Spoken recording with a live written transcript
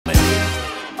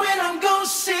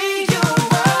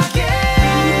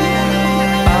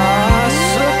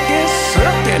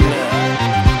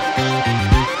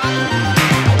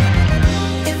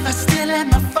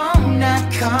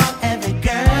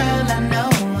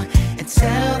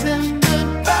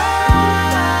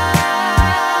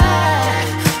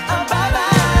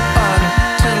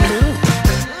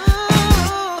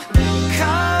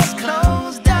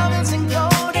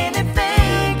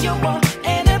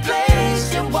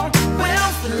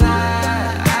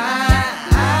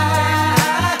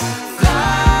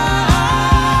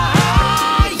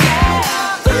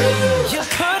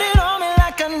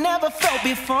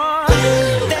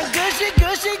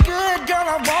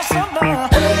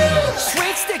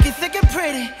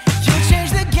lady, you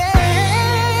changed the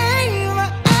game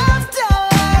after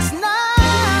last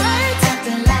night.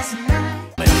 After last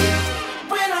night,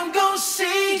 when I'm gonna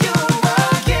see you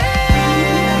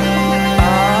again.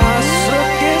 Ah,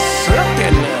 suck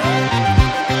it now.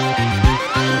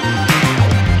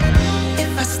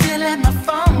 If I still had my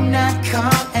phone, I'd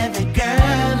call every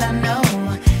girl I know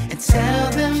and tell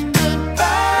them goodbye.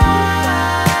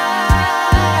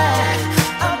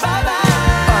 Oh,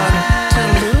 bye-bye.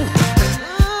 Toodaloo.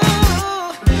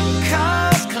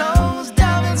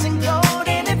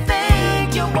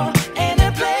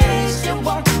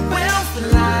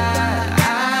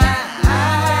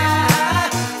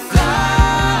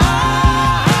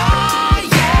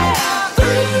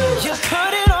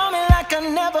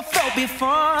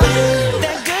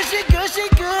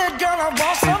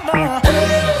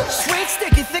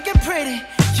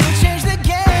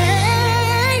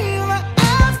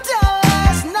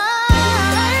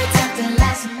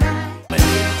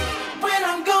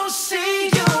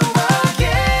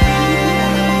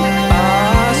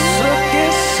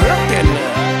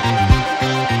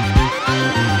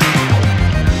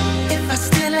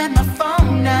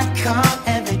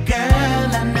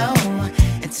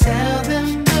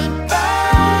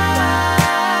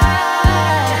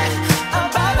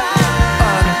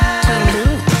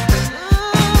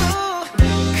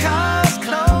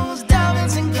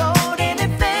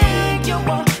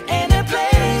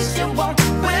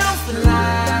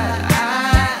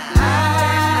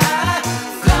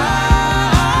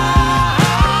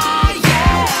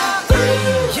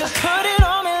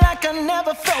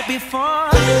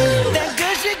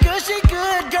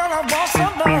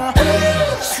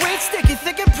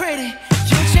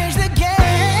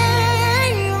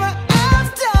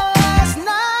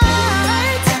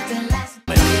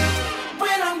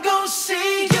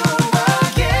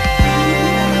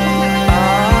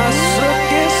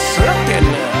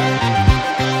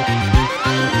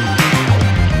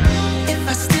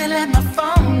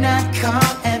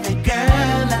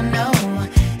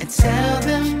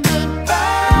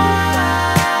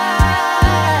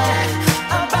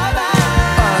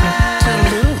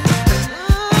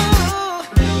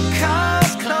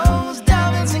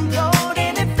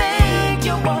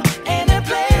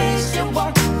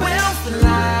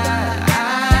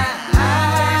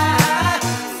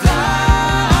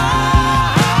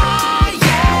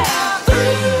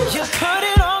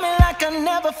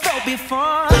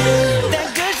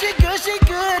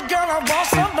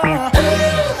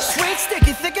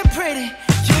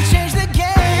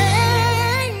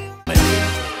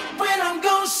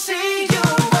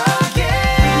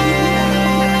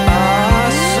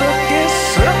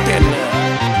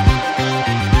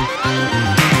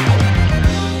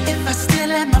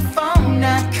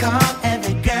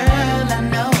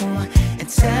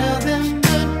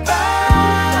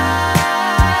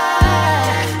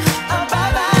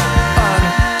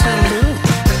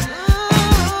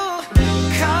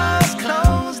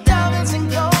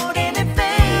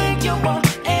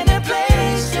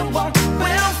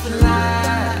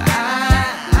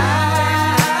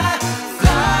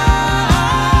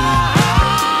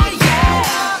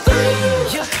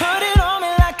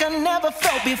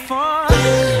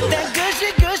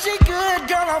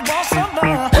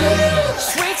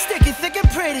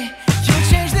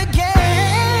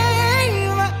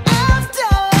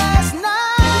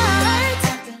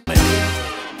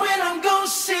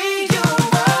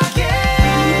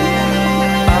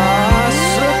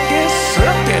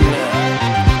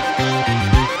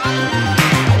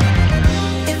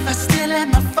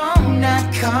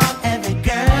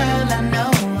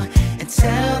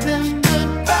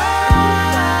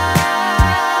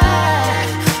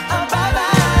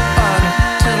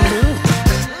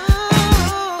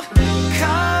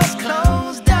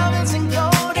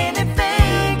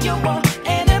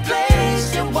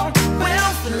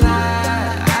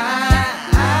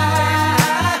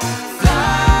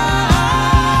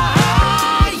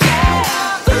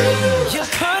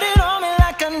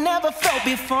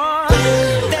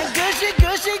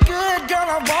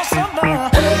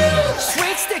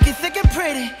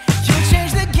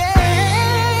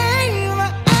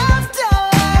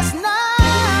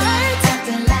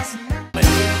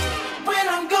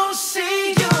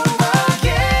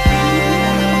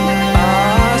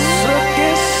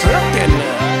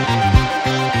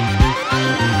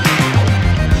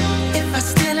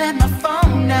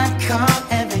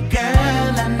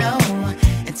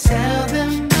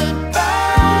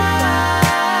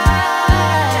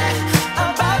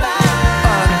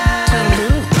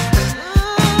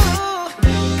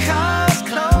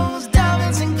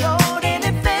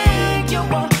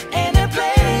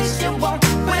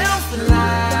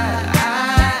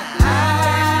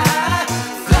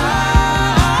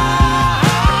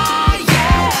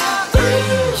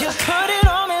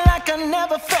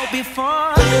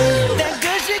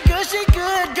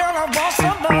 I want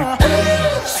some more.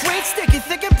 Sweet, sticky,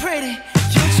 thick and pretty.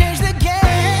 You changed the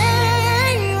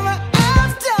game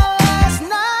after last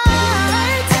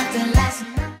night. After last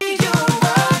night, you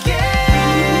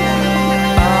again.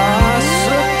 Ah,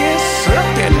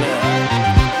 suck it now.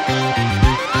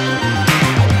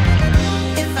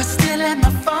 If I still had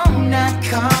my phone, I'd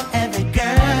call every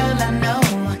girl I know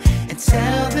and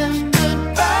tell them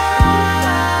goodbye.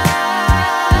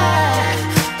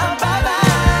 Oh, bye-bye.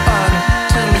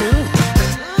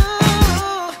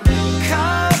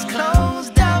 Cars, clothes,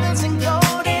 diamonds and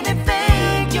gold.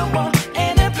 Anything you want,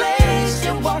 any place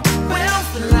you want, we'll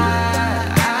fly.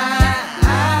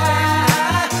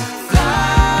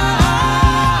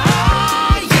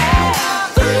 Yeah.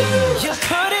 You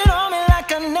put it on me like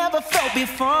I never felt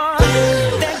before.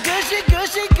 That gushy,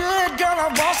 gushy, good girl, I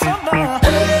want some more.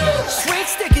 Sweet,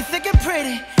 sticky, thick and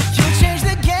pretty. You changed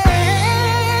the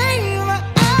game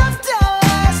after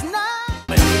last night.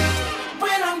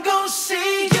 When I'm gonna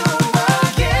see you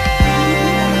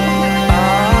again.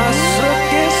 Ah,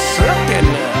 suck it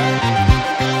now.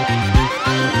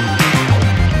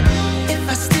 If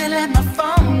I still had my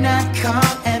phone, I'd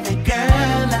call every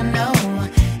girl I know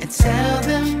and tell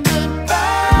them goodbye.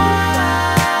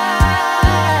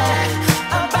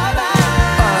 Oh, bye-bye.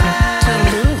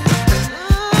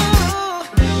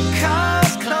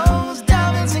 Cars, clothes,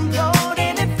 diamonds and gold.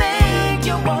 Anything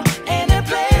you want, any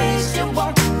place you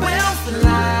want, we'll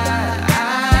fly.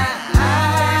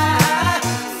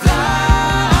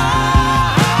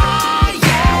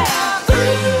 Yeah.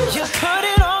 You put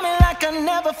it on me like I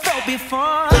never felt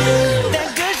before. That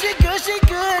gushy, gushy,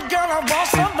 good girl, I want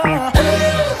some more.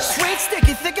 Sweet,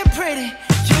 sticky, thick and pretty.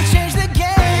 You changed the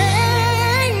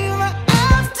game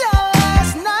after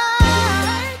last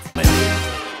night.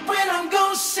 When I'm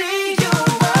gonna see you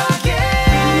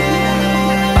again.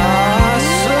 Ah,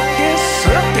 suck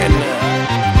it now.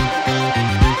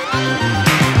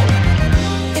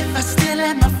 If I still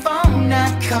had my phone,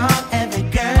 I'd call every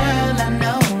girl I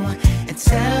know and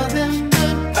tell them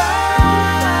goodbye.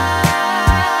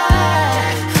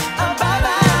 Oh,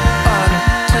 bye-bye.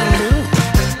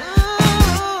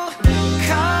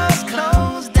 Cars,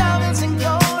 clothes, diamonds and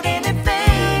gold.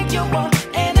 Anything you want,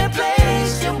 any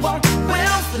place you want,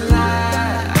 we'll fly.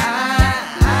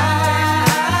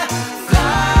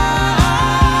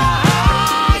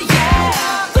 Yeah.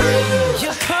 You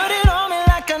put it on me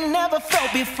like I never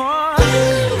felt before.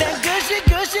 That gushy,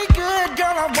 gushy, good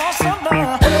girl, I want some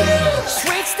more.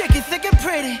 Sweet, sticky, thick and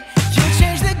pretty. You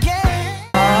changed the game.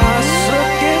 Ah,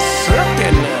 suck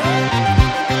it now.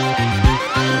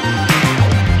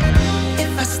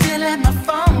 If I still had my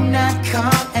phone, I'd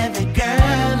call every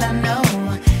girl I know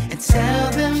and tell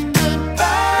them goodbye. Oh,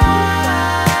 bye-bye. Cars, clothes, diamonds and gold. Anything you want, any place you want, we'll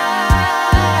fly. Yeah. You put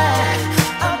it on me like I never felt before. That gushy, gushy, good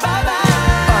girl, I want some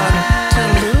more.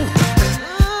 Sweet, sticky, thick and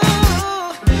pretty. You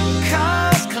changed the game. Ah, suck it now.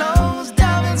 Cars, clothes,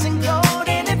 diamonds and gold.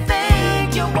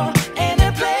 Anything you want, any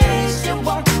place you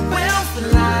want, we'll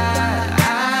fly.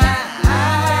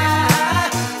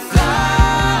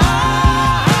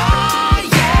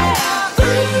 Yeah.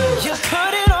 You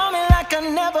put it on me like I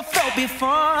never felt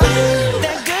before.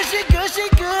 That gushy, gushy,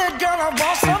 good girl, I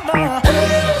want some more.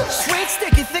 Sweet,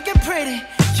 sticky, thick and pretty.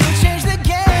 You changed the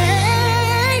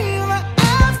game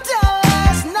after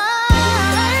last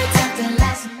night. After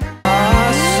last night.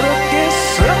 Ah,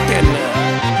 suck it now.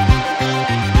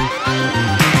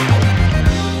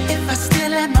 If I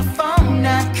still had my phone,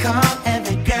 I'd call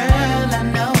every girl I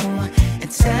know and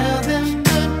tell them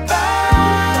goodbye.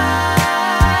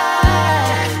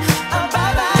 Oh,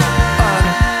 bye-bye.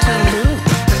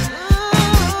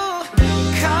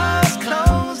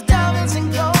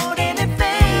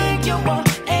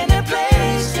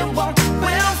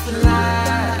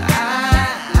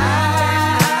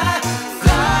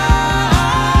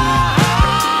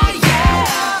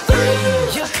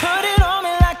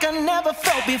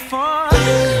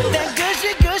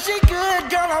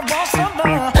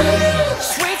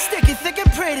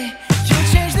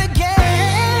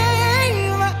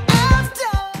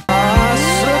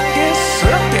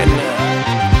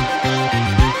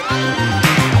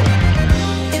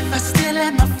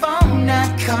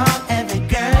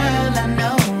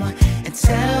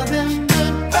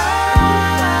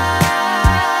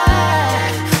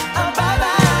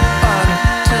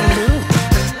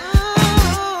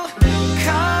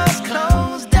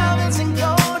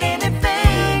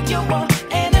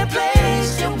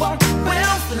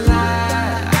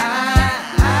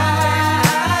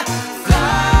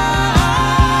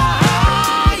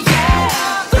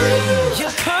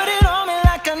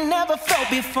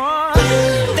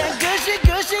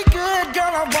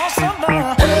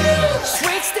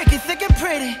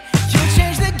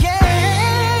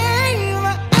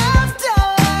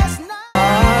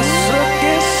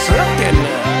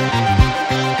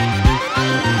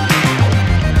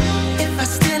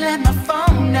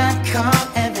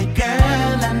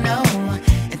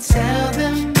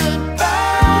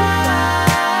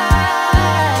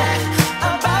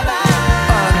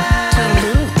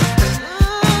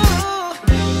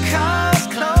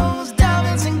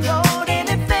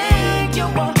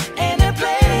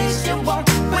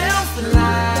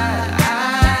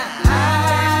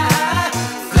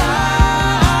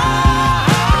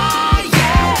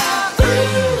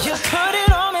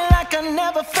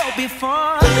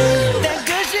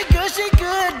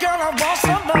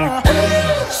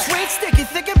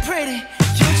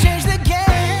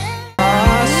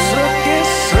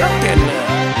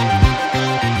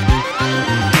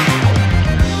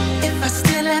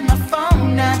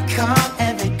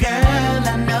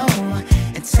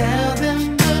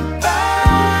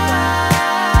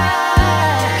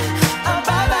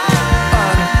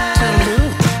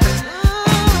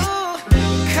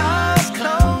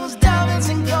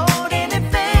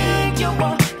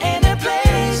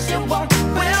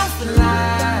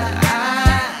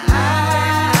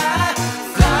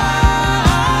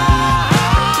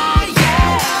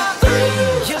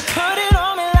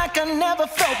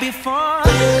 before.